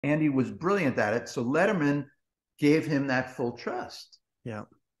Andy was brilliant at it. So Letterman gave him that full trust. Yeah.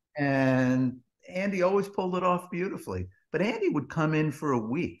 And Andy always pulled it off beautifully. But Andy would come in for a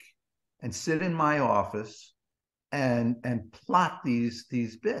week and sit in my office and plot these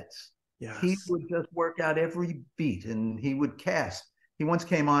bits. He Yes. would just work out every beat, and he would cast. He once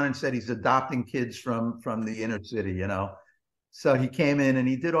came on and said he's adopting kids from the inner city, you know. So he came in and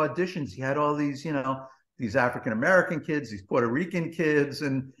he did auditions. He had all these, you know, these African American kids, these Puerto Rican kids,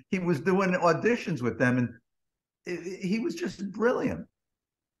 and he was doing auditions with them, and he was just brilliant.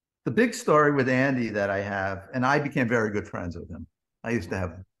 The big story with Andy that I have, and I became very good friends with him. I used to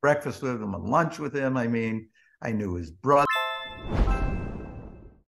have breakfast with him and lunch with him. I mean, I knew his brother.